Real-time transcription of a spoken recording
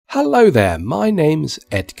Hello there, my name's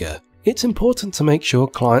Edgar. It's important to make sure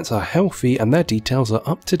clients are healthy and their details are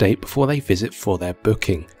up to date before they visit for their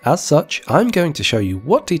booking. As such, I'm going to show you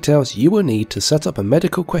what details you will need to set up a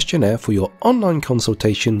medical questionnaire for your online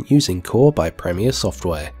consultation using Core by Premier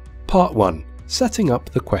software. Part 1. Setting up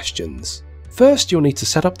the questions. First, you'll need to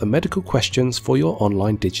set up the medical questions for your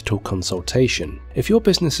online digital consultation. If your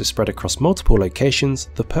business is spread across multiple locations,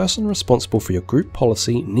 the person responsible for your group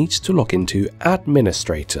policy needs to log into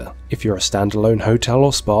Administrator. If you're a standalone hotel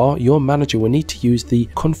or spa, your manager will need to use the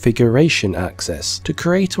Configuration access to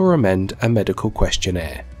create or amend a medical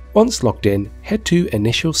questionnaire. Once logged in, head to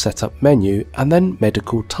Initial Setup menu and then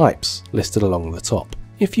Medical Types listed along the top.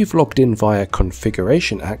 If you've logged in via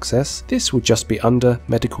Configuration access, this will just be under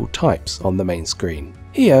Medical Types on the main screen.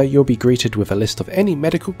 Here you'll be greeted with a list of any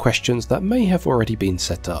medical questions that may have already been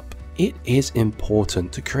set up. It is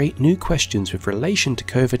important to create new questions with relation to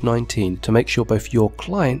COVID-19 to make sure both your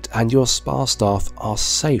client and your spa staff are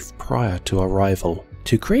safe prior to arrival.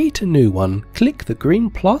 To create a new one, click the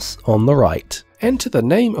green plus on the right. Enter the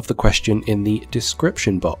name of the question in the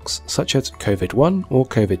description box, such as COVID-1 or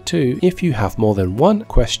COVID-2 if you have more than one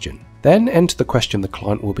question. Then enter the question the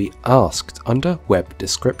client will be asked under Web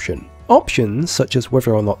Description. Options such as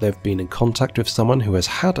whether or not they've been in contact with someone who has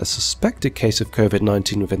had a suspected case of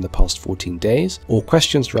COVID-19 within the past 14 days, or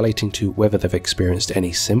questions relating to whether they've experienced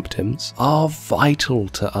any symptoms, are vital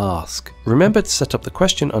to ask. Remember to set up the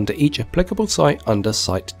question under each applicable site under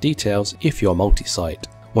Site Details if you're multi-site.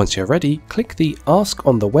 Once you're ready, click the Ask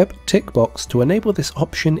on the Web tick box to enable this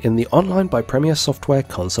option in the Online by Premier software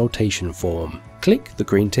consultation form. Click the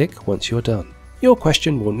green tick once you're done. Your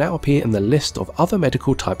question will now appear in the list of other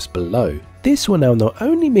medical types below. This will now not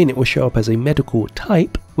only mean it will show up as a medical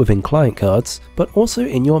type within client cards, but also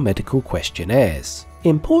in your medical questionnaires.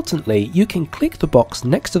 Importantly, you can click the box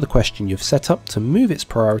next to the question you've set up to move its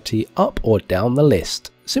priority up or down the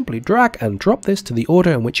list. Simply drag and drop this to the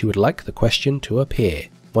order in which you would like the question to appear.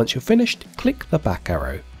 Once you're finished, click the back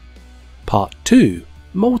arrow. Part 2.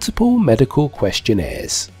 Multiple medical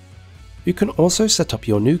questionnaires. You can also set up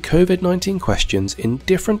your new COVID-19 questions in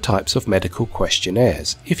different types of medical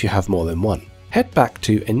questionnaires if you have more than one. Head back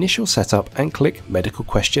to Initial Setup and click Medical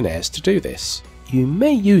Questionnaires to do this. You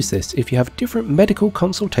may use this if you have different medical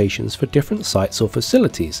consultations for different sites or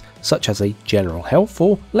facilities, such as a general health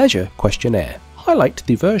or leisure questionnaire. Highlight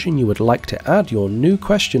the version you would like to add your new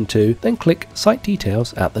question to, then click Site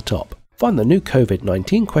Details at the top. Find the new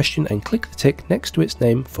COVID-19 question and click the tick next to its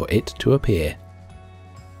name for it to appear.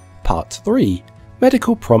 Part 3.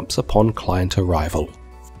 Medical Prompts upon client arrival.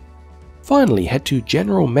 Finally, head to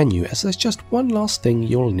General menu as there's just one last thing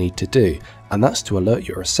you'll need to do, and that's to alert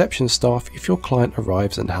your reception staff if your client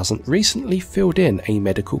arrives and hasn't recently filled in a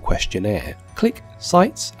medical questionnaire. Click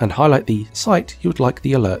Sites and highlight the site you'd like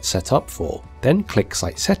the alert set up for. Then click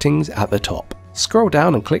Site Settings at the top. Scroll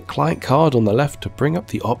down and click Client Card on the left to bring up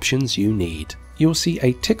the options you need. You'll see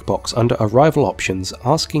a tick box under Arrival Options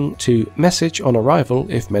asking to message on arrival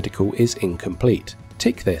if medical is incomplete.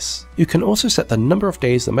 Tick this. You can also set the number of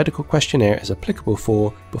days the medical questionnaire is applicable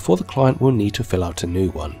for before the client will need to fill out a new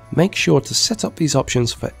one. Make sure to set up these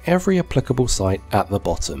options for every applicable site at the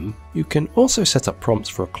bottom. You can also set up prompts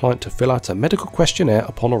for a client to fill out a medical questionnaire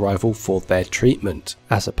upon arrival for their treatment,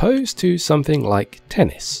 as opposed to something like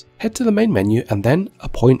tennis. Head to the main menu and then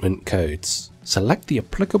Appointment Codes. Select the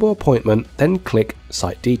applicable appointment, then click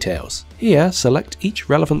Site Details. Here, select each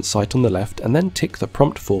relevant site on the left and then tick the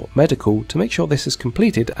prompt for medical to make sure this is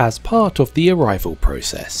completed as part of the arrival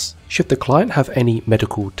process. Should the client have any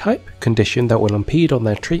medical type condition that will impede on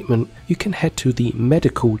their treatment, you can head to the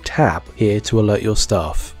Medical tab here to alert your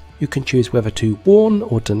staff. You can choose whether to warn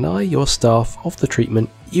or deny your staff of the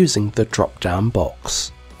treatment using the drop-down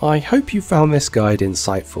box. I hope you found this guide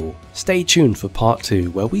insightful. Stay tuned for part 2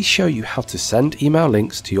 where we show you how to send email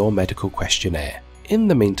links to your medical questionnaire. In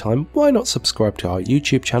the meantime, why not subscribe to our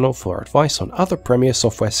YouTube channel for advice on other Premier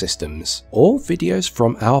software systems, or videos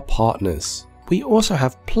from our partners. We also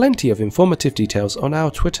have plenty of informative details on our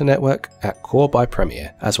Twitter network at Core by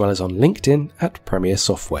Premier, as well as on LinkedIn at Premier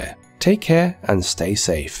Software. Take care and stay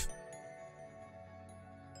safe.